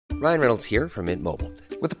Ryan Reynolds here from Mint Mobile.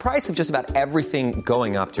 With the price of just about everything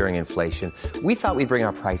going up during inflation, we thought we'd bring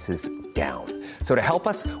our prices down. So to help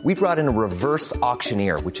us, we brought in a reverse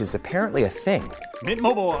auctioneer, which is apparently a thing. Mint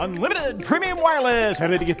Mobile Unlimited Premium Wireless. How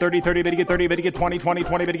to get 30, 30, bit to get 30, bit to get 20, 20,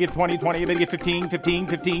 20, bit to get 20, 20, bit to get 15, 15,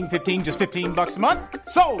 15, 15, just $15 a month?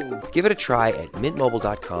 Sold! Give it a try at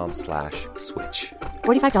mintmobile.com/switch.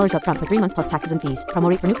 $45 up front for 3 months plus taxes and fees. Promo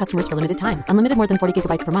rate for new customers for limited time. Unlimited more than 40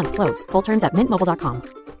 gigabytes per month. Slows full terms at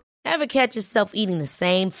mintmobile.com. Ever catch yourself eating the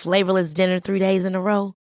same flavorless dinner 3 days in a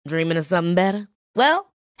row? Dreaming of something better?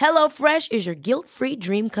 Well, HelloFresh is your guilt-free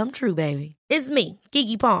dream come true, baby. It's me,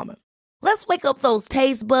 Keke Palmer. Let's wake up those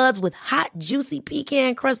taste buds with hot, juicy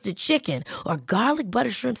pecan-crusted chicken or garlic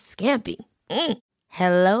butter shrimp scampi.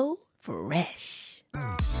 Hello Fresh.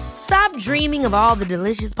 Stop dreaming of all the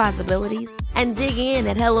delicious possibilities and dig in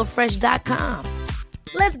at HelloFresh.com.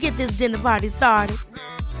 Let's get this dinner party started.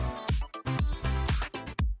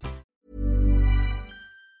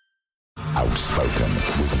 Outspoken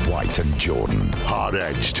with White and Jordan.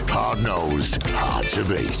 Hard-edged, hard-nosed, hard to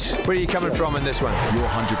beat. Where are you coming from in this one? Your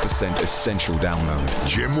 100% essential download.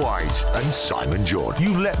 Jim White and Simon Jordan.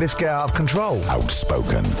 You let this get out of control.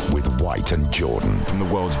 Outspoken with White and Jordan. From the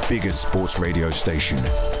world's biggest sports radio station,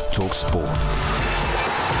 Talk Sport.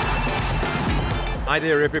 Hi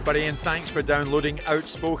there, everybody, and thanks for downloading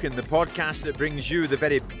Outspoken, the podcast that brings you the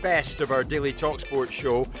very best of our daily TalkSport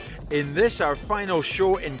show. In this, our final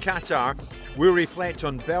show in Qatar, we'll reflect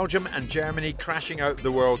on Belgium and Germany crashing out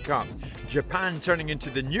the World Cup, Japan turning into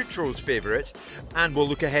the neutrals' favourite, and we'll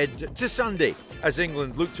look ahead to Sunday as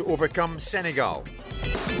England look to overcome Senegal.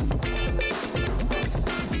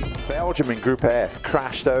 Belgium in Group F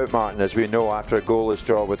crashed out, Martin, as we know, after a goalless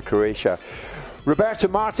draw with Croatia. Roberto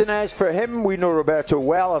Martinez, for him, we know Roberto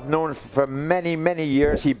well. I've known him for many, many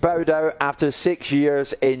years. He bowed out after 6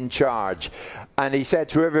 years in charge. And he said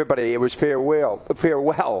to everybody it was farewell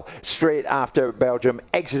straight after Belgium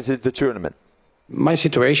exited the tournament. My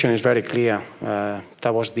situation is very clear.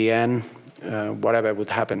 That was the end, whatever would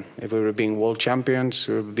happen. If we were being world champions,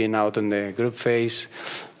 we were being out in the group phase.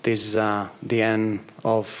 This is the end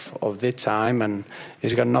of the time, and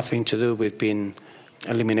it's got nothing to do with being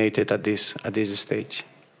eliminated at this stage.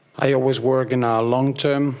 I always work in a long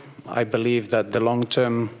term. I believe that the long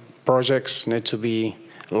term projects need to be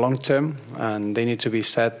long term and they need to be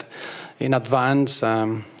set in advance.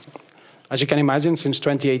 As you can imagine, since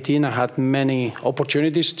 2018, I had many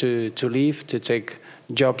opportunities to leave, to take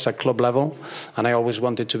jobs at club level, and I always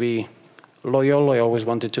wanted to be loyal. I always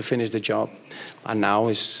wanted to finish the job, and now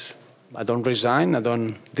I don't resign.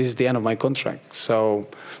 This is the end of my contract. So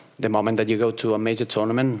the moment that you go to a major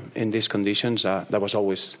tournament in these conditions, that was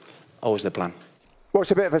always the plan. Well,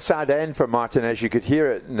 it's a bit of a sad end for Martin, as you could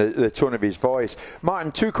hear it in the tone of his voice.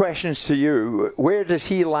 Martin, 2 questions to you. Where does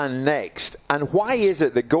he land next? And why is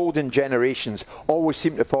it that golden generations always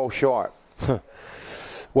seem to fall short?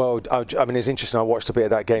 Well, I mean, it's interesting. I watched a bit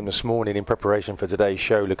of that game this morning in preparation for today's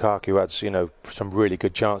show. Lukaku had, some really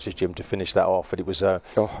good chances, Jim, to finish that off. And it was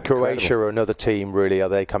Croatia or another team, really. Are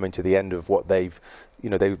they coming to the end of what they've,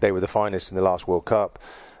 they were the finest in the last World Cup.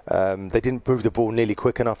 They didn't move the ball nearly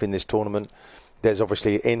quick enough in this tournament. There's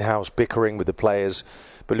obviously in-house bickering with the players.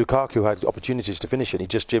 But Lukaku had opportunities to finish it. He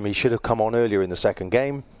should have come on earlier in the second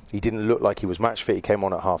game. He didn't look like he was match fit. He came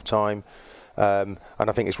on at half-time. And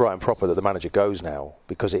I think it's right and proper that the manager goes now,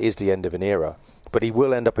 because it is the end of an era. But he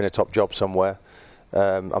will end up in a top job somewhere.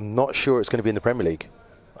 I'm not sure it's going to be in the Premier League.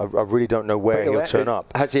 I really don't know where he'll turn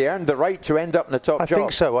up. Has he earned the right to end up in the top job? I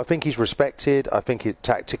think so. I think he's respected. I think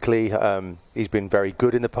tactically he's been very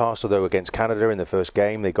good in the past, although against Canada in the first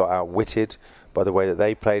game they got outwitted by the way that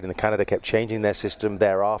they played, and Canada kept changing their system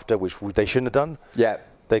thereafter, which they shouldn't have done. Yeah.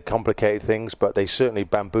 They complicated things, but they certainly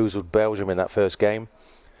bamboozled Belgium in that first game.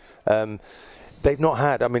 They've not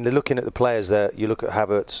had, they're looking at the players there. You look at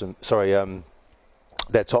Havertz,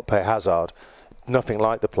 their top player Hazard, nothing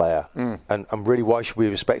like the player. And really, why should we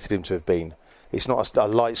have expected him to have been? It's not a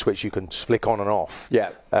light switch you can flick on and off.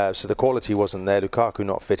 Yeah. So the quality wasn't there. Lukaku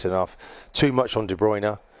not fit enough. Too much on De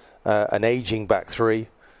Bruyne. An ageing back three.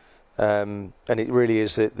 And it really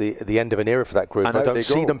is the end of an era for that group. I don't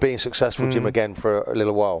see them being successful, Jim, again for a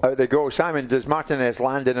little while. Out they go. Simon, does Martinez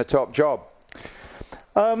land in a top job?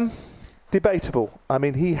 Debatable.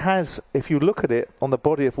 He has, if you look at it on the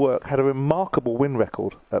body of work, had a remarkable win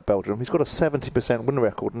record at Belgium. He's got a 70% win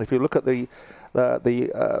record, and if you look at the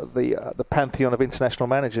pantheon of international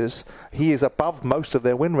managers, he is above most of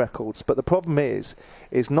their win records. But the problem is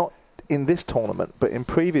not in this tournament, but in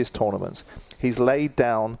previous tournaments, he's laid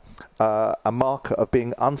down a marker of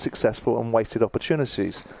being unsuccessful and wasted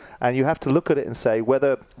opportunities. And you have to look at it and say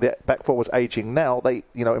whether the back four was aging now.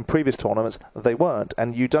 In previous tournaments, they weren't.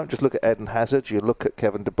 And you don't just look at Eden Hazard, you look at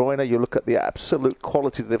Kevin De Bruyne, you look at the absolute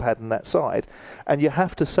quality that they've had in that side. And you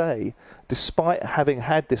have to say, despite having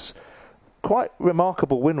had this quite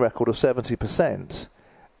remarkable win record of 70%,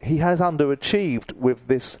 he has underachieved with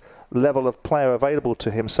this level of player available to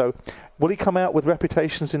him. So will he come out with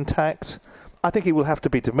reputations intact? I think he will have to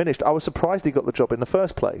be diminished. I was surprised he got the job in the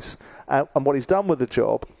first place. And what he's done with the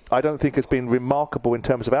job, I don't think has been remarkable in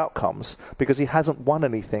terms of outcomes, because he hasn't won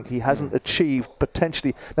anything. He hasn't achieved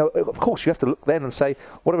potentially. Now, of course, you have to look then and say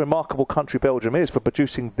what a remarkable country Belgium is for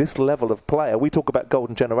producing this level of player. We talk about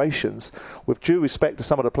golden generations. With due respect to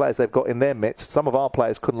some of the players they've got in their midst, some of our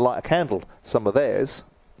players couldn't light a candle, some of theirs.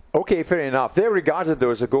 Okay, fair enough. They're regarded,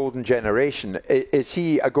 though, as a golden generation. Is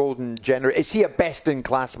he a golden generation? Is he a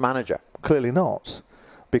best-in-class manager? Clearly not.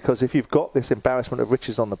 Because if you've got this embarrassment of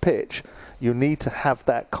riches on the pitch, you need to have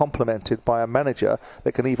that complemented by a manager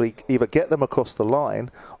that can either get them across the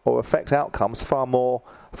line or affect outcomes far more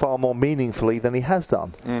meaningfully than he has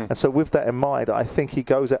done. And so with that in mind, I think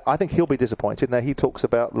he'll be disappointed. Now, he talks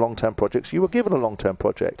about long-term projects. You were given a long-term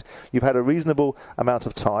project. You've had a reasonable amount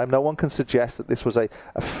of time. No one can suggest that this was a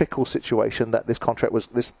fickle situation, that this contract was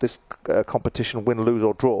this competition, win, lose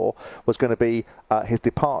or draw, was going to be his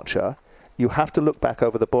departure. You have to look back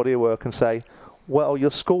over the body of work and say, well, your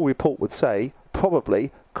school report would say probably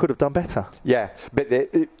could have done better. Yeah, but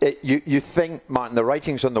you think, Martin, the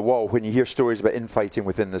writing's on the wall when you hear stories about infighting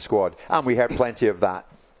within the squad, and we heard plenty of that.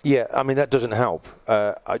 Yeah, I mean, that doesn't help.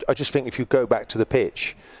 I just think if you go back to the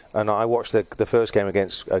pitch, and I watched the first game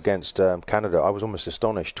against Canada, I was almost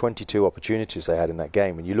astonished. 22 opportunities they had in that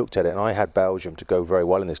game, and you looked at it, and I had Belgium to go very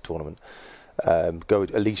well in this tournament, go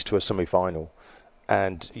at least to a semi-final.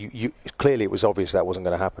 And clearly it was obvious that wasn't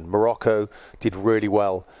going to happen. Morocco did really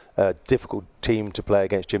well. Difficult team to play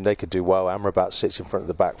against, Jim. They could do well. Amrabat sits in front of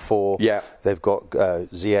the back four. Yeah. They've got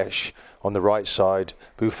Ziyech on the right side,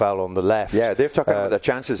 Boufal on the left. Yeah, they've taken their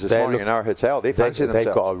chances this morning in our hotel. They've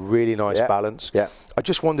got a really nice balance. Yeah. I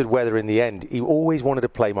just wondered whether in the end, he always wanted to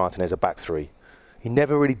play Martinez a back three. He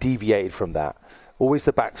never really deviated from that. Always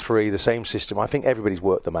the back three, the same system. I think everybody's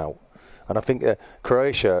worked them out. And I think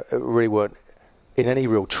Croatia really weren't in any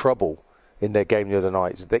real trouble in their game the other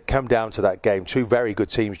night. They come down to that game, two very good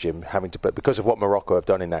teams, Jim, having to play. Because of what Morocco have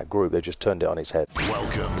done in that group, they've just turned it on its head.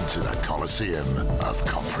 Welcome to the Coliseum of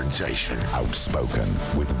Confrontation. Outspoken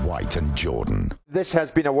with White and Jordan. This has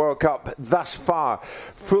been a World Cup thus far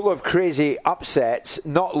full of crazy upsets,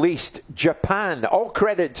 not least Japan. All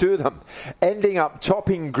credit to them, ending up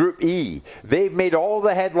topping Group E. They've made all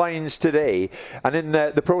the headlines today, and in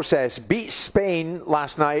the process beat Spain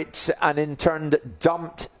last night and in turn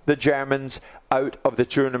dumped the Germans out of the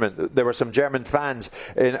tournament. There were some German fans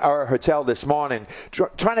in our hotel this morning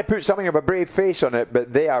trying to put something of a brave face on it,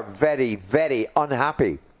 but they are very, very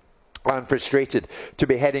unhappy and frustrated to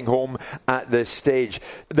be heading home at this stage.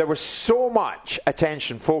 There was so much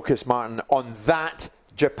attention focused, Martin, on that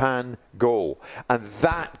Japan goal and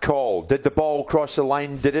that call. Did the ball cross the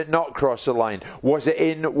line? Did it not cross the line? Was it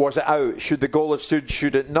in? Was it out? Should the goal have stood?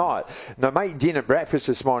 Should it not? Now, Mike Dean at breakfast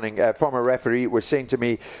this morning, former referee, was saying to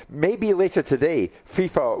me, maybe later today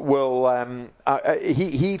FIFA will,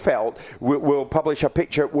 he felt, will publish a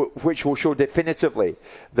picture which will show definitively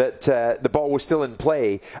that the ball was still in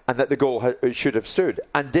play and that the goal should have stood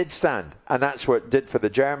and did stand, and that's what it did for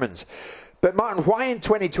the Germans. But Martin, why in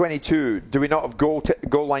 2022 do we not have goal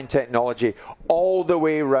line technology all the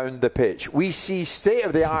way around the pitch? We see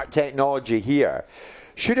state-of-the-art technology here.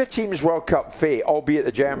 Should a team's World Cup fate, albeit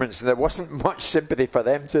the Germans, and there wasn't much sympathy for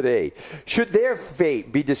them today, should their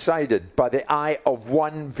fate be decided by the eye of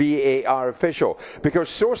one VAR official? Because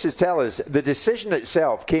sources tell us the decision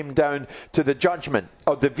itself came down to the judgment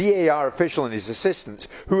of the VAR official and his assistants,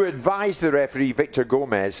 who advised the referee, Victor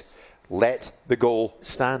Gomez, let the goal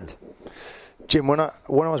stand. Jim, when I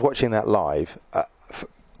was watching that live,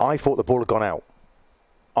 I thought the ball had gone out.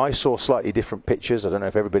 I saw slightly different pictures. I don't know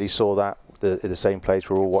if everybody saw that in the same place.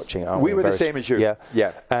 We're all watching it. We were the same as you.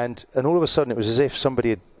 Yeah. And all of a sudden, it was as if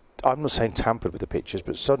somebody had, I'm not saying tampered with the pictures,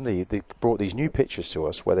 but suddenly they brought these new pictures to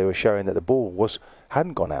us where they were showing that the ball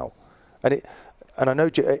hadn't gone out. And I know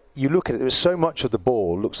you look at it, there's so much of the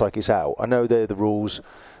ball looks like it's out. I know they're the rules.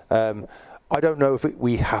 I don't know if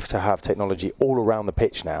we have to have technology all around the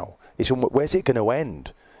pitch now. Where's it going to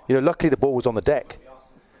end? Luckily the ball was on the deck.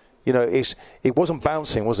 It wasn't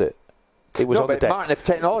bouncing, was it? It was on the deck. Martin, if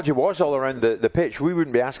technology was all around the pitch, we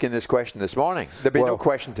wouldn't be asking this question this morning. There'd be no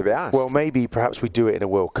question to be asked. Well, maybe perhaps we do it in a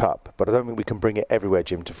World Cup, but I don't think we can bring it everywhere,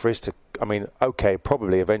 Jim. For us to, I mean, okay,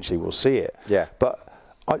 probably eventually we'll see it. Yeah. But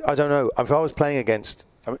I don't know. If I was playing against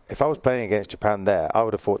Japan there, I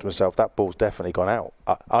would have thought to myself, that ball's definitely gone out.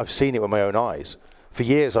 I've seen it with my own eyes. For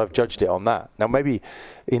years, I've judged it on that. Now, maybe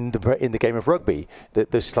in the game of rugby,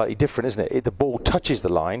 there's slightly different, isn't it? If the ball touches the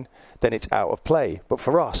line, then it's out of play. But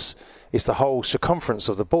for us, it's the whole circumference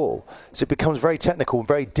of the ball. So it becomes very technical and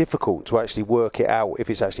very difficult to actually work it out if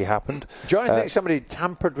it's actually happened. John, I think somebody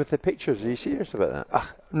tampered with the pictures. Are you serious about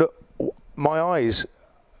that? No, my eyes...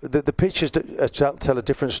 The pictures tell a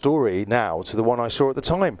different story now to the one I saw at the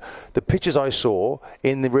time. The pictures I saw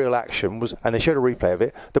in the real action and they showed a replay of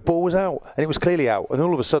it, the ball was out, and it was clearly out. And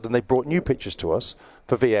all of a sudden, they brought new pictures to us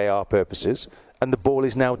for VAR purposes, and the ball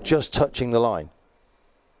is now just touching the line.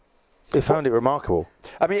 They found it remarkable.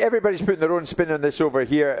 I mean, everybody's putting their own spin on this over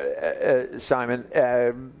here, Simon.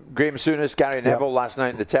 Graham Souness, Gary Neville last night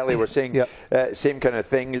in the telly were saying same kind of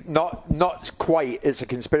thing. Not quite. It's a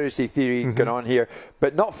conspiracy theory going on here,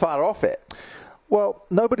 but not far off it. Well,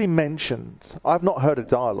 nobody mentioned. I've not heard a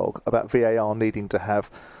dialogue about VAR needing to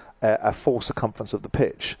have a full circumference of the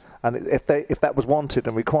pitch. And if that was wanted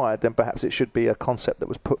and required, then perhaps it should be a concept that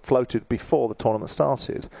was floated before the tournament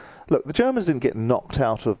started. Look, the Germans didn't get knocked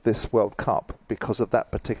out of this World Cup because of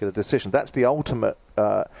that particular decision. That's the ultimate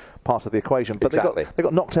part of the equation. But they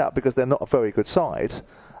got knocked out because they're not a very good side,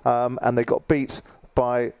 and they got beat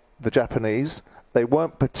by the Japanese. They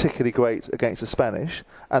weren't particularly great against the Spanish,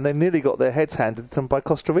 and they nearly got their heads handed to them by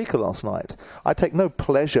Costa Rica last night. I take no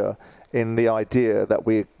pleasure in the idea that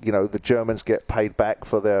the Germans get paid back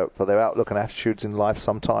for their outlook and attitudes in life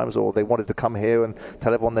sometimes, or they wanted to come here and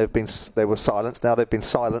tell everyone they were silenced. Now they've been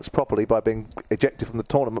silenced properly by being ejected from the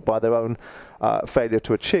tournament by their own failure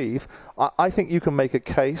to achieve. I think you can make a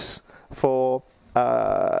case for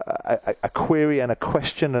a query and a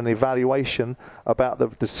question and evaluation about the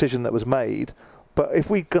decision that was made. But if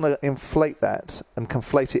we're going to inflate that and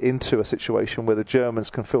conflate it into a situation where the Germans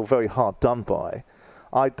can feel very hard done by,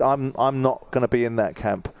 I'm not going to be in that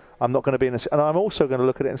camp. I'm not going to be in this, and I'm also going to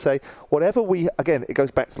look at it and say, whatever it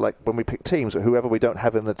goes back to like when we pick teams, or whoever we don't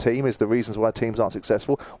have in the team is the reasons why teams aren't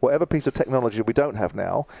successful. Whatever piece of technology we don't have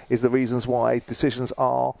now is the reasons why decisions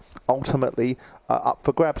are ultimately up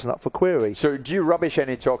for grabs and up for query. So do you rubbish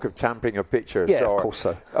any talk of tampering of pictures? Yeah, of course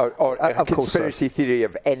so. Or a conspiracy theory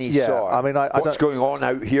of any sort? I mean, what's going on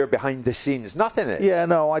out here behind the scenes? Nothing is. Yeah,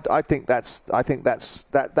 no, I think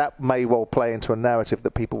that may well play into a narrative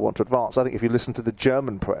that people want to advance. I think if you listen to the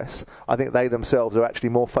German press, I think they themselves are actually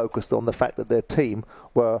more focused on the fact that their team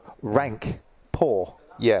were rank poor.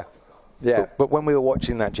 Yeah. But when we were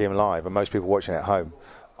watching that, Jim, live, and most people watching at home,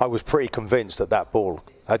 I was pretty convinced that ball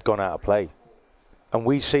had gone out of play. And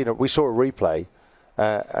we saw a replay,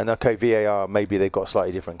 and okay, VAR, maybe they've got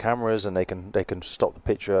slightly different cameras and they can stop the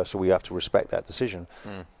picture, so we have to respect that decision.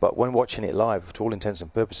 But when watching it live, to all intents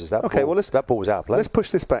and purposes, that ball was out of play. Let's push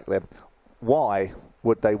this back then. Why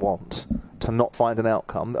would they want to not find an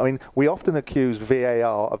outcome? I mean, we often accuse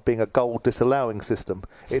VAR of being a goal disallowing system.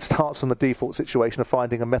 It starts from the default situation of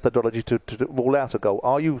finding a methodology to rule out a goal.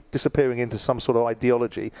 Are you disappearing into some sort of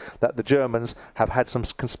ideology that the Germans have had some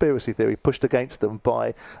conspiracy theory pushed against them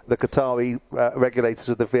by the Qatari regulators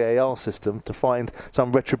of the VAR system to find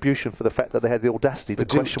some retribution for the fact that they had the audacity to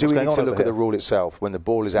question what's going on? Do we need to look at the rule itself when the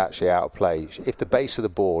ball is actually out of play? If the base of the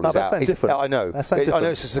ball is out, different. I know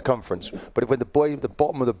it's a circumference, but when the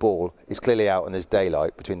bottom of the ball is clearly out and there's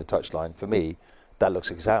daylight between the touchline, for me, that looks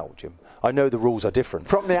like it's out, Jim. I know the rules are different.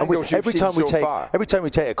 From the angles you've seen so far. Every time we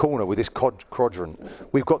take a corner with this quadrant,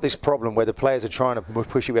 we've got this problem where the players are trying to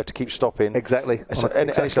push it. We have to keep stopping. Exactly. It's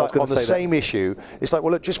like on the same issue. It's like,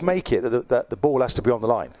 well, look, just make it that the ball has to be on the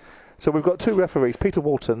line. So we've got two referees, Peter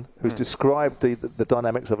Walton, who's described the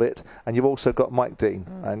dynamics of it, and you've also got Mike Dean.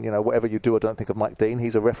 And, whatever you do or don't think of Mike Dean,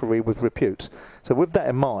 he's a referee with repute. So with that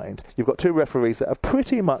in mind, you've got two referees that have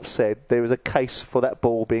pretty much said there is a case for that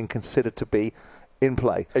ball being considered to be in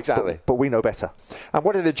play. Exactly. But we know better. And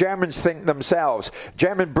what do the Germans think themselves?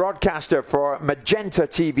 German broadcaster for Magenta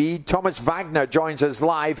TV, Thomas Wagner, joins us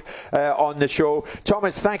live on the show.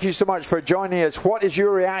 Thomas, thank you so much for joining us. What is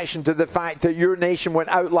your reaction to the fact that your nation went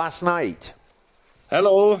out last night?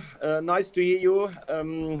 Hello, nice to hear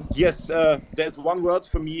you. Yes, there's one word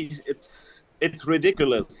for me. It's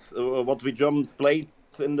ridiculous what we Germans played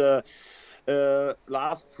in the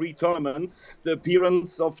last three tournaments. The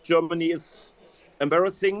appearance of Germany is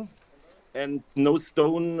embarrassing, and no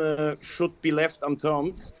stone should be left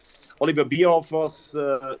unturned. Oliver Bierhoff was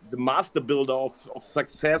the master builder of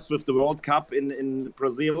success with the World Cup in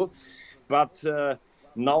Brazil, but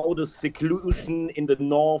now the seclusion in the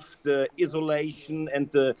north, the isolation and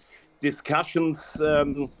the discussions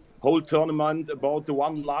whole tournament about the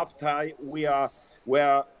one love tie were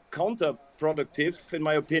counterproductive, in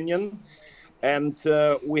my opinion. And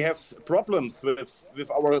we have problems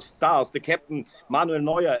with our stars. The captain, Manuel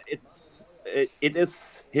Neuer, it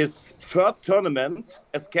is his third tournament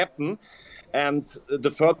as captain. And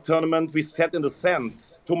the third tournament we set in the sand.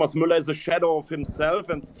 Thomas Müller is a shadow of himself,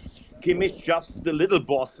 and Kimmich just the little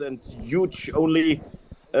boss and huge only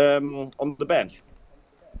on the bench.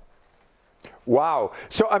 Wow.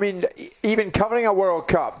 So, I mean, even covering a World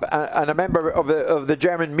Cup and a member of the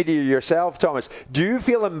German media yourself, Thomas, do you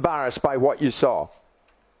feel embarrassed by what you saw?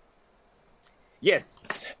 Yes.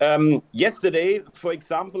 Yesterday, for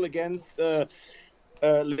example, against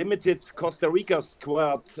limited Costa Rica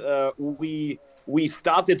squad, we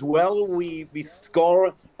started well. We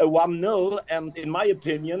score a 1-0, and in my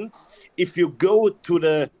opinion, if you go to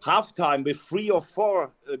the halftime with 3 or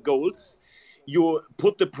 4 goals, you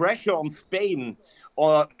put the pressure on Spain,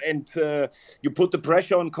 and you put the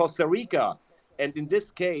pressure on Costa Rica. And in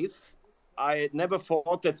this case, I never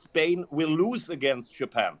thought that Spain will lose against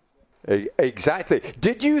Japan. Exactly.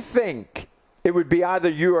 Did you think it would be either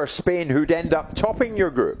you or Spain who'd end up topping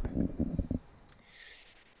your group?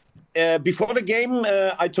 Before the game,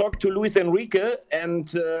 I talked to Luis Enrique, and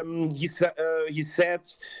he said,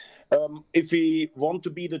 if we want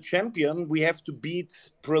to be the champion, we have to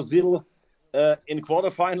beat Brazil in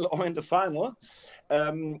quarterfinal or in the final.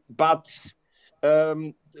 But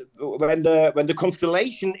when the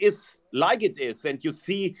constellation is like it is, and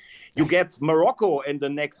you get Morocco in the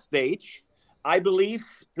next stage, I believe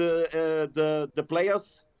the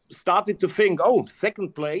players started to think,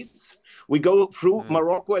 second place, we go through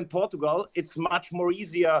Morocco and Portugal. It's much more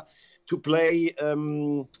easier to play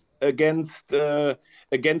against the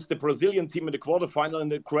Brazilian team in the quarterfinal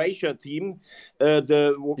and the Croatia team,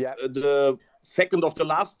 the second of the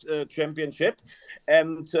last championship,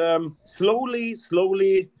 and slowly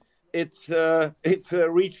it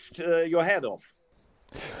reached your head off.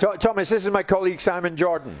 Thomas, this is my colleague Simon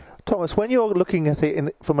Jordan. Thomas, when you're looking at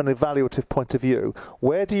it from an evaluative point of view,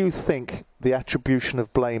 where do you think the attribution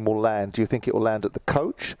of blame will land? Do you think it will land at the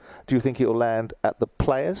coach? Do you think it will land at the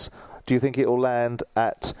players? Do you think it will land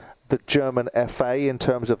at the German FA in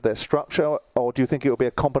terms of their structure? Or do you think it will be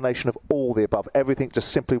a combination of all the above? Everything just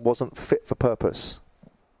simply wasn't fit for purpose?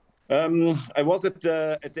 I was at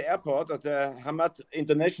the airport at the Hamad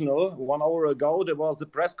International 1 hour ago. There was a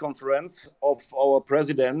press conference of our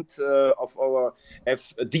president, of our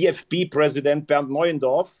DFB president, Bernd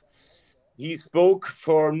Neuendorf. He spoke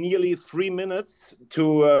for nearly 3 minutes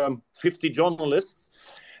to 50 journalists,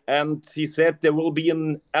 and he said there will be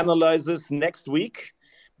an analysis next week.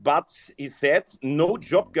 But he said no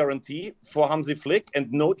job guarantee for Hansi Flick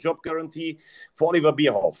and no job guarantee for Oliver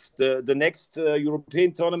Bierhoff. The next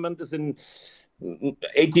European tournament is in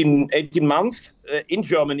 18 months in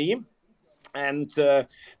Germany. And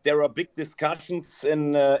there are big discussions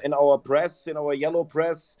in our press, in our yellow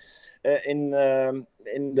press, in the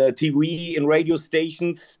TV, in radio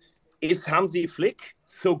stations. Is Hansi Flick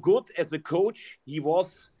so good as a coach he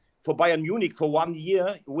was for Bayern Munich for 1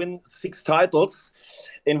 year, win 6 titles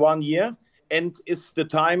in 1 year? And is the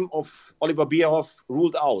time of Oliver Bierhoff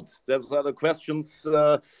ruled out? Those are the questions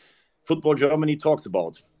Football Germany talks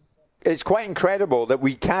about. It's quite incredible that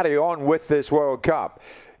we carry on with this World Cup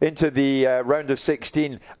into the round of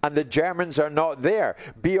 16 and the Germans are not there.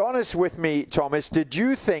 Be honest with me, Thomas, did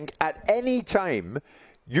you think at any time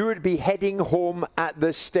you would be heading home at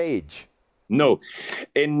this stage? No.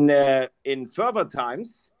 In further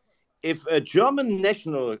times, if a German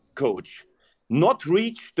national coach not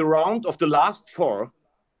reached the round of the last 4,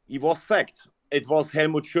 he was sacked. It was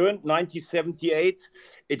Helmut Schön, 1978.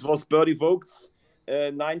 It was Bertie Vogts,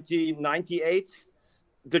 1998.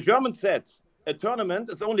 The Germans said, a tournament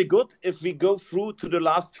is only good if we go through to the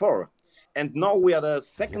last 4. And now we are the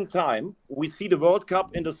second time we see the World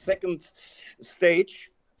Cup in the second stage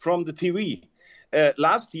from the TV.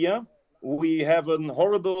 Last year, we have a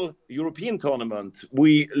horrible European tournament.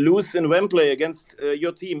 We lose in Wembley against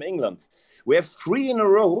your team, England. We have 3 in a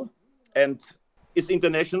row, and is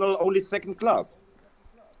international only second class.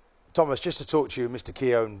 Thomas, just to talk to you, Mr.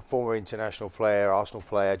 Keown, former international player, Arsenal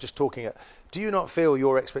player, just talking, do you not feel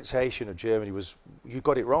your expectation of Germany was, you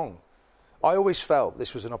got it wrong? I always felt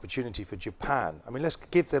this was an opportunity for Japan. I mean, let's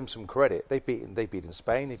give them some credit. They've beaten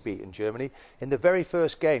Spain, they've beaten Germany. In the very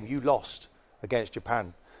first game, you lost against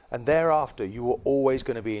Japan. And thereafter, you were always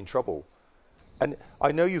going to be in trouble. And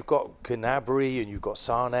I know you've got Gnabry and you've got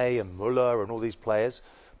Sane and Müller and all these players,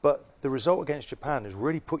 but the result against Japan has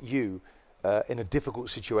really put you in a difficult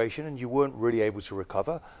situation and you weren't really able to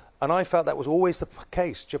recover. And I felt that was always the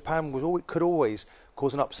case. Japan could always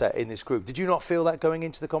cause an upset in this group. Did you not feel that going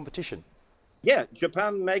into the competition? Yeah,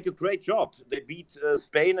 Japan make a great job. They beat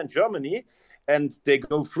Spain and Germany, and they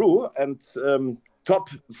go through. And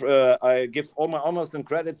I give all my honors and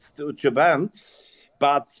credits to Japan.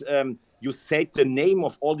 But you said the name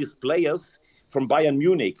of all these players from Bayern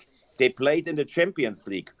Munich. They played in the Champions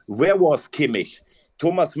League. Where was Kimmich?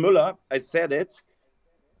 Thomas Müller, I said it.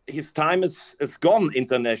 His time is gone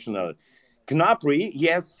international. Gnabry, he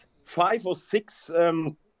has 5 or 6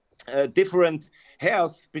 different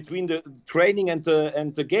hairs between the training and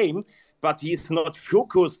the game, but he's not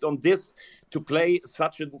focused on this to play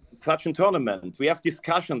such a tournament. We have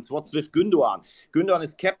discussions. What's with Gündoğan? Gündoğan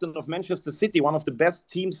is captain of Manchester City, one of the best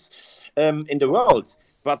teams in the world,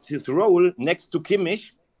 but his role next to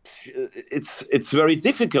Kimmich, it's very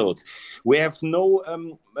difficult. We have no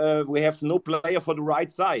player for the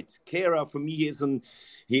right side. Kehrer, for me, he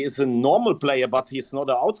is a normal player, but he's not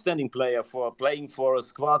an outstanding player for playing for a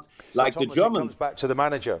squad like Thomas, the Germans. It comes back to the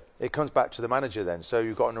manager. It comes back to the manager then. So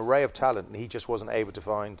you've got an array of talent, and he just wasn't able to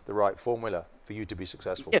find the right formula for you to be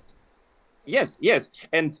successful. Yes.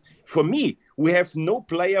 And for me, we have no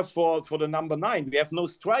player for the number 9. We have no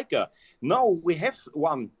striker. Now we have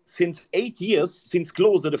one since 8 years, since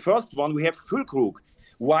Klose, the first one, we have Füllkrug.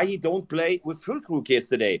 Why he don't play with Füllkrug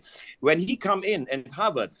yesterday? When he come in and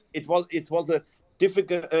Havertz, it was a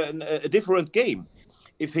different game.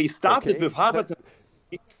 If he started with Havertz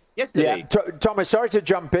yesterday. Yeah, Thomas, sorry to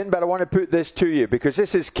jump in, but I want to put this to you because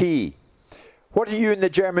this is key. What do you in the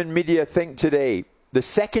German media think today? The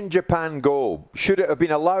second Japan goal, should it have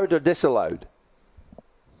been allowed or disallowed?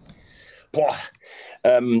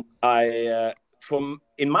 In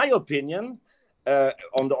my opinion,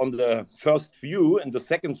 on the first view and the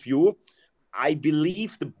second view, I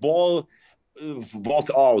believe the ball was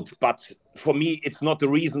out. But for me, it's not the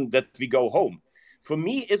reason that we go home. For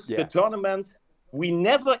me, it's the tournament. We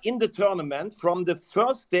never in the tournament, from the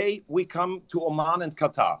first day we come to Oman and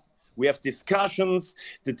Qatar. We have discussions.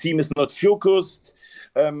 The team is not focused.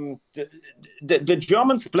 The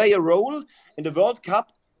Germans play a role in the World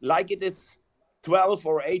Cup like it is 12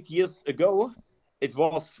 or 8 years ago. It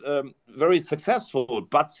was very successful,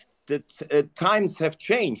 but the times have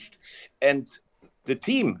changed. And the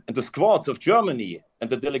team and the squads of Germany and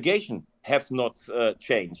the delegation have not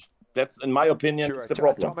changed. That's, in my opinion, it's the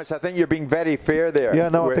problem. Thomas, I think you're being very fair there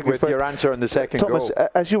with your answer on the second Thomas, goal.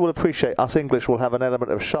 as you will appreciate, us English will have an element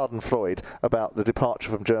of schadenfreude about the departure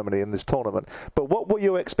from Germany in this tournament. But what were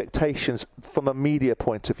your expectations from a media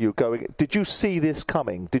point of view going? Did you see this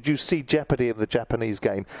coming? Did you see jeopardy of the Japanese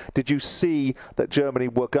game? Did you see that Germany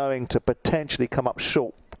were going to potentially come up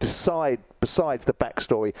short, besides the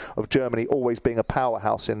backstory of Germany always being a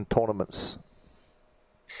powerhouse in tournaments?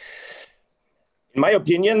 In my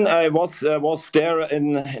opinion, I was there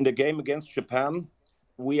in the game against Japan.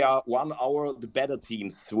 We are 1 hour the better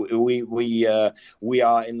teams. We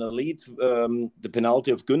are in the lead. The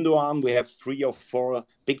penalty of Gündoğan. We have 3 or 4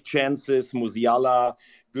 big chances. Musiala,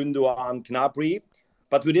 Gündoğan, Gnabry,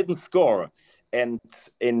 but we didn't score. And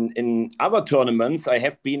in other tournaments, I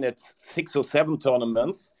have been at 6 or 7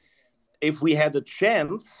 tournaments. If we had a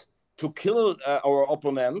chance to kill our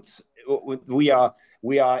opponent, we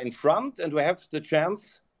are in front and we have the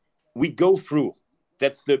chance, we go through.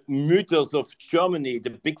 That's the mythos of Germany, the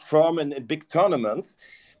big firm and big tournaments.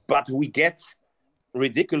 But we get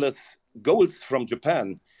ridiculous goals from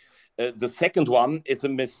Japan. The second one is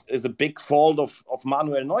a big fault of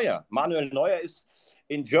Manuel Neuer. Manuel Neuer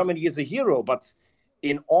in Germany is a hero, but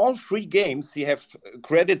in all 3 games he have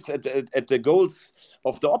credits at the goals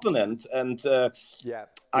of the opponent. And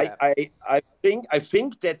I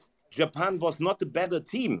think that Japan was not the better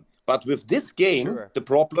team, but with this game, the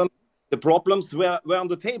problems were on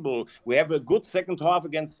the table. We have a good second half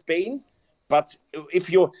against Spain, but if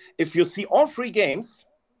you see all 3 games,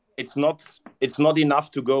 it's not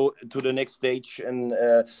enough to go to the next stage in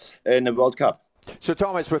the World Cup. So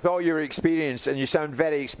Thomas, with all your experience, and you sound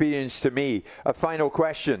very experienced to me, a final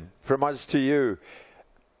question from us to you: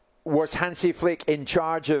 was Hansi Flick in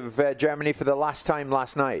charge of Germany for the last time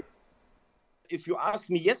last night? If you asked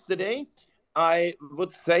me yesterday, I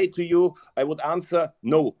would say to you, I would answer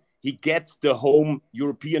no. He gets the home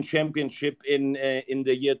European Championship in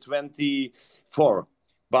the year 24.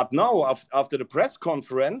 But now, after the press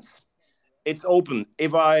conference, it's open.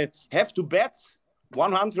 If I have to bet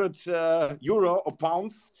 100 euro or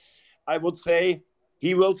pounds, I would say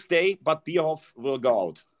he will stay, but Bierhoff will go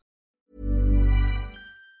out.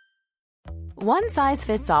 One size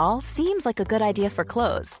fits all seems like a good idea for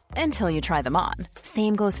clothes until you try them on.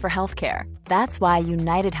 Same goes for healthcare. That's why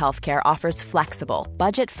United Healthcare offers flexible,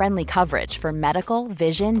 budget-friendly coverage for medical,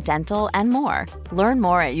 vision, dental, and more. Learn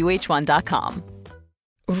more at uh1.com.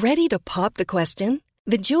 Ready to pop the question?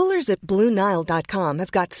 The jewelers at BlueNile.com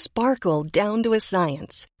have got sparkle down to a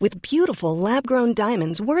science with beautiful lab-grown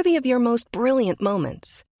diamonds worthy of your most brilliant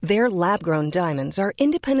moments. Their lab-grown diamonds are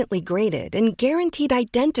independently graded and guaranteed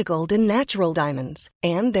identical to natural diamonds,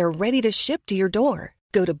 and they're ready to ship to your door.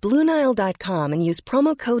 Go to BlueNile.com and use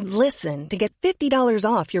promo code LISTEN to get $50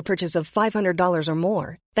 off your purchase of $500 or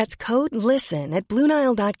more. That's code LISTEN at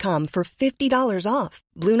BlueNile.com for $50 off.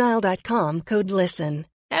 BlueNile.com, code LISTEN.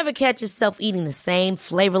 Ever catch yourself eating the same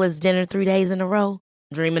flavorless dinner 3 days in a row?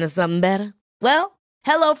 Dreaming of something better? Well,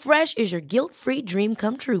 HelloFresh is your guilt-free dream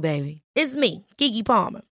come true, baby. It's me, Keke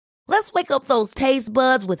Palmer. Let's wake up those taste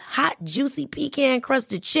buds with hot, juicy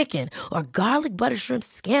pecan-crusted chicken or garlic butter shrimp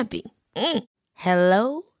scampi.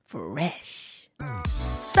 Hello Fresh.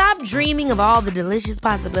 Stop dreaming of all the delicious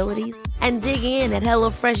possibilities and dig in at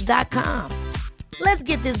HelloFresh.com. Let's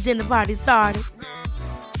get this dinner party started.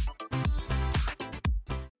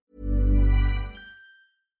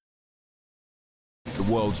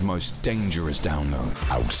 The world's most dangerous download.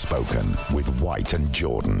 Outspoken with White and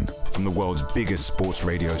Jordan. From the world's biggest sports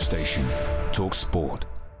radio station, Talk Sport.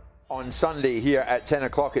 On Sunday here at 10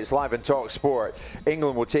 o'clock, it's live on Talk Sport.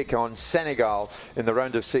 England will take on Senegal in the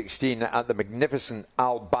round of 16 at the magnificent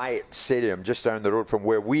Al Bayt Stadium, just down the road from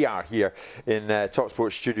where we are here in Talk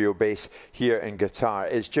Sport studio base here in Qatar.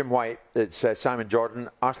 It's Jim White, it's Simon Jordan,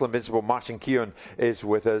 Arsenal Invincible Martin Keown is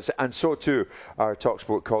with us, and so too our Talk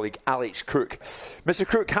Sport colleague Alex Crook. Mr.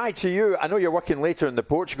 Crook, hi to you. I know you're working later in the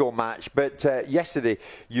Portugal match, but yesterday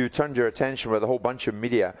you turned your attention with a whole bunch of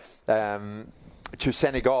media to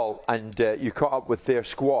Senegal, and you caught up with their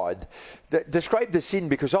squad. Describe the scene,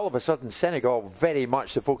 because all of a sudden Senegal very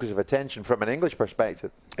much the focus of attention from an English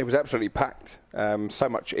perspective. It was absolutely packed. So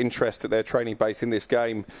much interest at their training base in this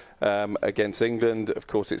game against England. Of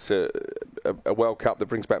course, it's a World Cup that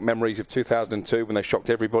brings back memories of 2002 when they shocked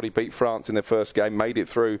everybody, beat France in their first game, made it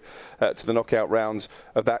through to the knockout rounds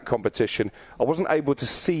of that competition. I wasn't able to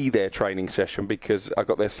see their training session because I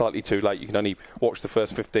got there slightly too late. You can only watch the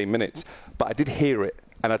first 15 minutes. But I did hear it.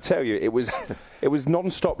 And I tell you, it was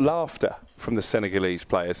non-stop laughter from the Senegalese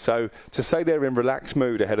players. So to say they're in relaxed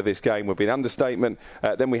mood ahead of this game would be an understatement.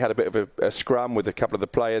 Then we had a bit of a scrum with a couple of the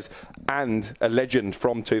players and a legend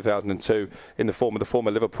from 2002 in the form of the former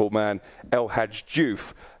Liverpool man, El Hadji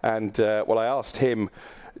Diouf. And I asked him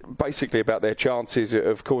basically about their chances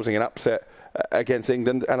of causing an upset against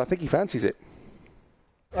England, and I think he fancies it.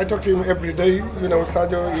 I talk to him every day. You know,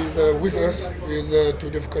 Sadio is with us. It's too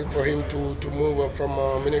difficult for him to move from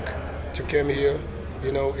Munich to come here.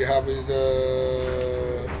 You know, he have his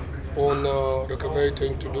own recovery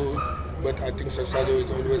thing to do. But I think Sadio is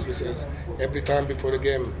always with us. Every time before the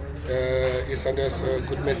game, he sends us a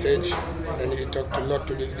good message, and he talked a lot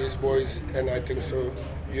to these boys. And I think so.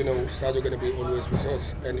 You know, Sadio going to be always with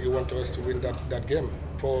us, and he wants us to win that game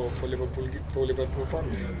for Liverpool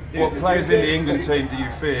fans. What players in the England team do you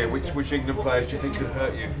fear? Which England players do you think could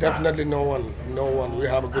hurt you? Definitely no one. We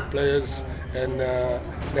have good players, and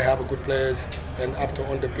they have good players. And after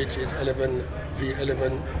on the pitch is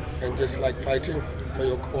 11v11, and just like fighting for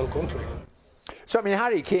your own country. So, I mean,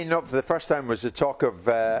 Harry Kane, not for the first time, was the talk of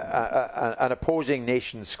an opposing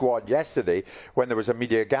nation squad yesterday when there was a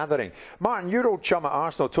media gathering. Martin, your old chum at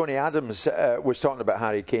Arsenal, Tony Adams, was talking about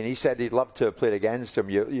Harry Kane. He said he'd love to have played against him.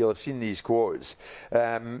 You'll have seen these quotes.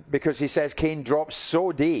 Because he says Kane drops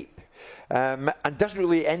so deep and doesn't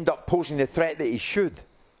really end up posing the threat that he should.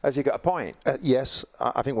 Has he got a point? Yes.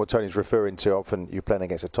 I think what Tony's referring to, often you're playing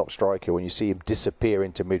against a top striker, when you see him disappear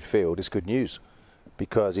into midfield, it's good news,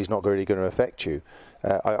 because he's not really going to affect you.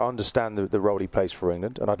 I understand the role he plays for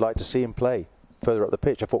England, and I'd like to see him play further up the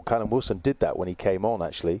pitch. I thought Callum Wilson did that when he came on,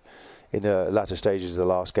 actually, in the latter stages of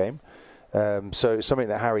the last game. So it's something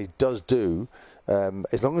that Harry does do.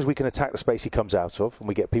 As long as we can attack the space he comes out of, and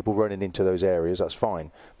we get people running into those areas, that's fine.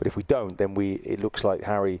 But if we don't, then it looks like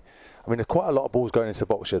Harry... I mean, there's quite a lot of balls going into the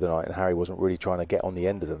box the other night, and Harry wasn't really trying to get on the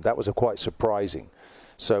end of them. That was quite surprising.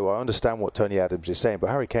 So I understand what Tony Adams is saying, but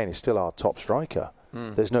Harry Kane is still our top striker.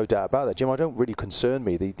 There's no doubt about that. Jim, I don't really concern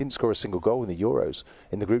me that he didn't score a single goal in the Euros,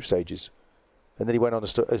 in the group stages. And then he went on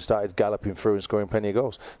and started galloping through and scoring plenty of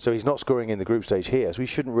goals. So he's not scoring in the group stage here, so we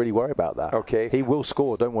shouldn't really worry about that. Okay. He will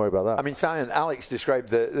score, don't worry about that. I mean, Alex described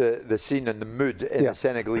the scene and the mood in the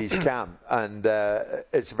Senegalese camp, and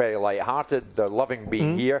it's very light-hearted. They're loving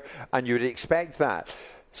being here, and you'd expect that.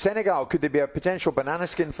 Senegal, could they be a potential banana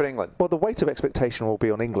skin for England? Well, the weight of expectation will be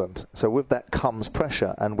on England. So with that comes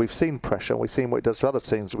pressure. And we've seen pressure. We've seen what it does to other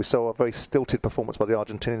teams. We saw a very stilted performance by the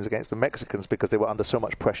Argentinians against the Mexicans because they were under so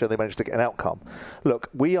much pressure they managed to get an outcome. Look,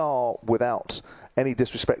 we are, without any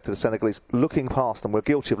disrespect to the Senegalese, looking past them. We're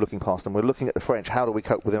guilty of looking past them. We're looking at the French. How do we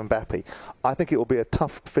cope with Mbappe? I think it will be a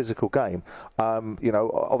tough physical game.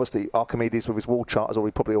 Obviously Archimedes with his wall chart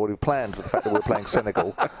has probably already planned for the fact that we're playing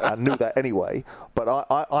Senegal and knew that anyway. But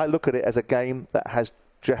I look at it as a game that has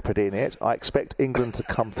jeopardy in it. I expect England to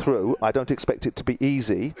come through. I don't expect it to be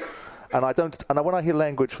easy. And when I hear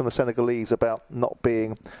language from the Senegalese about not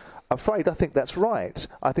being afraid, I think that's right.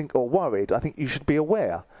 Or worried. I think you should be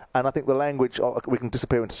aware. And I think the language, we can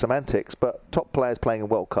disappear into semantics, but top players playing in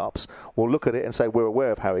World Cups will look at it and say, we're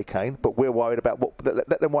aware of Harry Kane, but we're worried about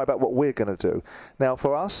let them worry about what we're going to do. Now,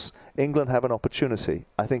 for us, England have an opportunity.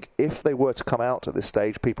 I think if they were to come out at this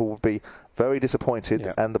stage, people would be very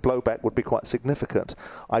disappointed and the blowback would be quite significant.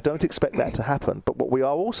 I don't expect that to happen. But what we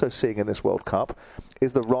are also seeing in this World Cup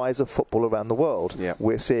is the rise of football around the world. Yeah.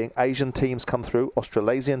 We're seeing Asian teams come through,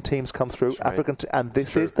 Australasian teams come through, African and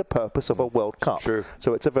this is the purpose of a World Cup.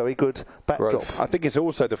 So it's a very good backdrop. I think it's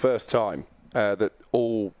also the first time that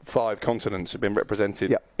all 5 continents have been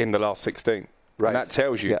represented in the last 16. Right. And that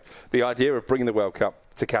tells you the idea of bringing the World Cup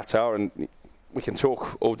to Qatar, and we can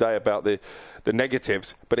talk all day about the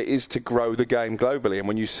negatives, but it is to grow the game globally. And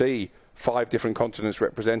when you see 5 different continents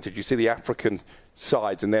represented, you see the African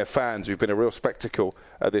sides and their fans who've been a real spectacle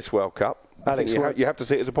at this World Cup. Alex, you have to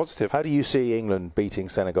see it as a positive. How do you see England beating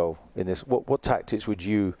Senegal in this? What tactics would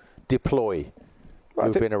you deploy?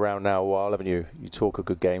 You've been around now a while, haven't you? You talk a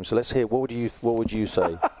good game. So let's hear. What would you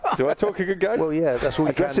say? Do I talk a good game? Well, yeah, that's all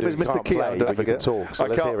you Address can him do. as Mr. Keown, don't forget. Talk, so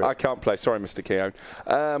let's hear it. I can't play. Sorry, Mr. Keown.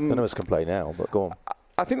 None of us can play now, but go on.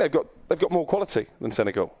 I think they've got more quality than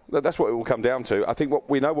Senegal. That's what it will come down to. I think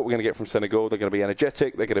we know what we're going to get from Senegal. They're going to be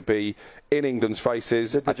energetic. They're going to be in England's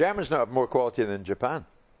faces. Did the Germans not have more quality than Japan?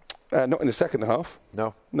 Not in the second half.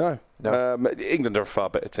 No. England are a far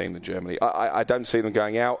better team than Germany. I don't see them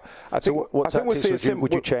going out. What tactics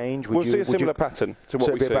would you change? We'll see a similar pattern to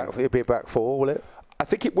what we've seen. It'll be a back 4, will it? I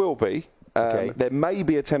think it will be. There may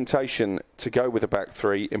be a temptation to go with a back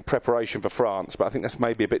 3 in preparation for France, but I think that's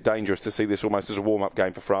maybe a bit dangerous to see this almost as a warm-up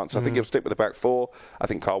game for France. I think he'll stick with the back 4. I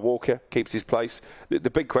think Kyle Walker keeps his place. The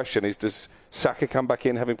big question is, does Saka come back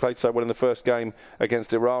in, having played so well in the first game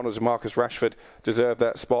against Iran, or does Marcus Rashford deserve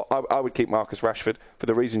that spot? I would keep Marcus Rashford for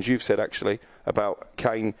the reasons you've said, actually, about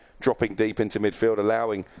Kane dropping deep into midfield,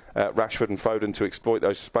 allowing Rashford and Foden to exploit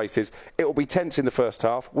those spaces. It will be tense in the first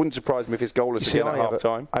half. Wouldn't surprise me if his goal is again at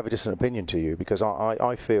half-time. I have a different opinion to you, because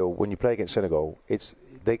I feel when you play against Senegal,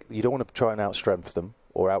 you don't want to try and out-strength them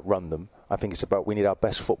or outrun them. I think it's about we need our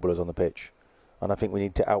best footballers on the pitch. And I think we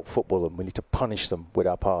need to out-football them. We need to punish them with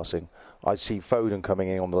our passing. I see Foden coming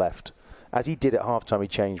in on the left. As he did at half-time, he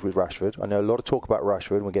changed with Rashford. I know a lot of talk about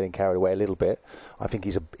Rashford, and we're getting carried away a little bit. I think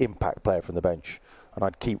he's an impact player from the bench, and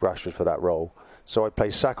I'd keep Rashford for that role. So I'd play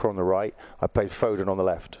Saka on the right, I'd play Foden on the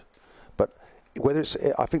left. But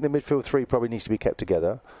I think the midfield 3 probably needs to be kept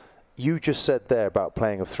together. You just said there about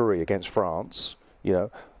playing a 3 against France.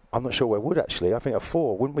 I'm not sure we would, actually. I think a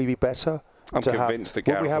 4, wouldn't we be better? I'm convinced that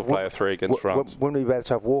Gareth will play a 3 against France. Wouldn't it be better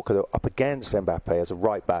to have Walker up against Mbappe as a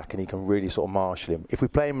right back, and he can really sort of marshal him? If we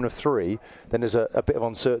play him in a 3, then there's a bit of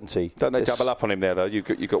uncertainty. Don't they double up on him there, though? You've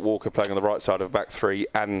got Walker playing on the right side of a back 3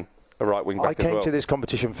 and a right wing back as well. I came to this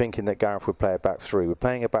competition thinking that Gareth would play a back 3. We're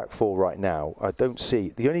playing a back 4 right now. I don't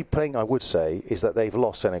see... The only thing I would say is that they've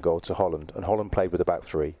lost Senegal to Holland, and Holland played with a back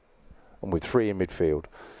 3 and with 3 in midfield.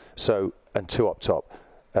 And 2 up top.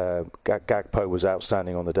 Gakpo was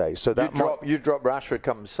outstanding on the day. So that you drop Rashford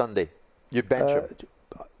come Sunday. You bench him.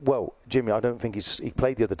 Well, Jimmy, I don't think he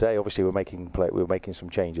played the other day. Obviously, we were making some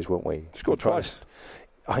changes, weren't we? Scored twice.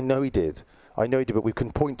 I know he did, but we can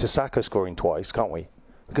point to Saka scoring twice, can't we?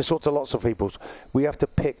 Because lots of people, we have to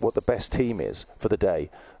pick what the best team is for the day.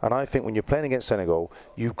 And I think when you're playing against Senegal,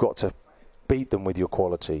 you've got to beat them with your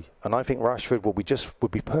quality. And I think Rashford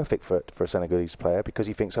would be perfect for a Senegalese player, because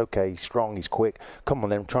he thinks, okay, he's strong, he's quick, come on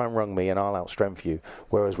then, try and run me and I'll outstrength you.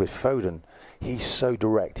 Whereas with Foden, he's so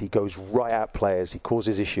direct, he goes right at players, he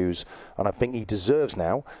causes issues, and I think he deserves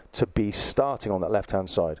now to be starting on that left-hand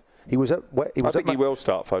side. I think he will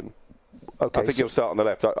start, Foden. Okay, I think he'll start on the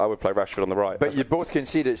left. I would play Rashford on the right. But you both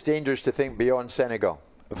concede it's dangerous to think beyond Senegal.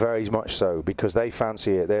 Very much so, because they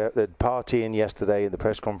fancy it. They're partying yesterday in the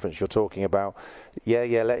press conference you're talking about.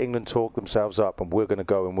 Yeah, let England talk themselves up and we're going to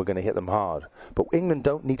go and we're going to hit them hard. But England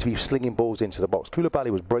don't need to be slinging balls into the box.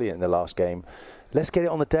 Koulibaly was brilliant in the last game. Let's get it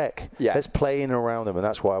on the deck. Yeah. Let's play in and around them, and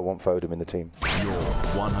that's why I want Foden in the team. Your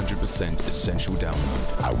 100% essential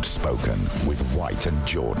download. Outspoken with White and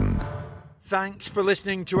Jordan. Thanks for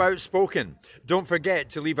listening to Outspoken. Don't forget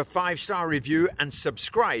to leave a 5-star review and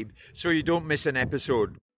subscribe so you don't miss an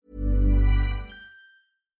episode.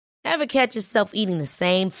 Ever catch yourself eating the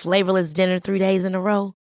same flavorless dinner 3 days in a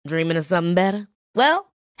row? Dreaming of something better?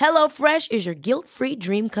 Well, HelloFresh is your guilt-free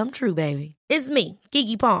dream come true, baby. It's me,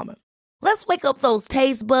 Keke Palmer. Let's wake up those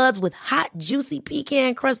taste buds with hot, juicy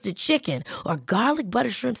pecan-crusted chicken or garlic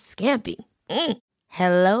butter shrimp scampi.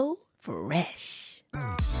 Hello Fresh.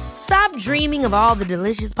 Stop dreaming of all the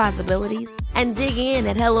delicious possibilities and dig in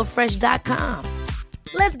at HelloFresh.com.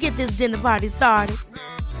 Let's get this dinner party started.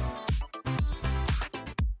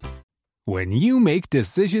 When you make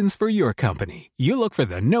decisions for your company, you look for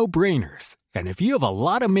the no-brainers. And if you have a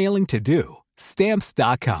lot of mailing to do,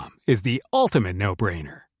 Stamps.com is the ultimate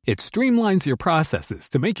no-brainer. It streamlines your processes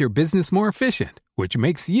to make your business more efficient, which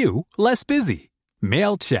makes you less busy.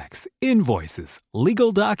 Mail checks, invoices,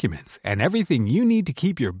 legal documents, and everything you need to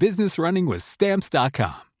keep your business running with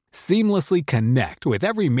Stamps.com. Seamlessly connect with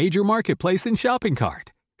every major marketplace and shopping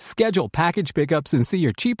cart. Schedule package pickups and see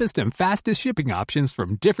your cheapest and fastest shipping options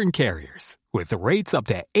from different carriers, with rates up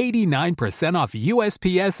to 89% off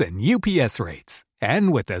USPS and UPS rates.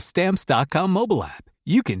 And with the Stamps.com mobile app,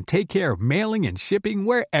 you can take care of mailing and shipping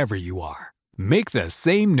wherever you are. Make the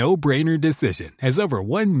same no-brainer decision as over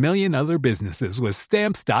 1 million other businesses with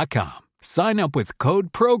Stamps.com. Sign up with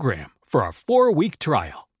code PROGRAM for a 4-week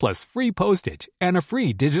trial, plus free postage and a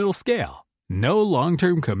free digital scale. No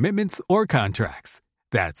long-term commitments or contracts.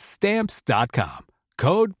 That's Stamps.com.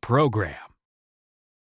 Code PROGRAM.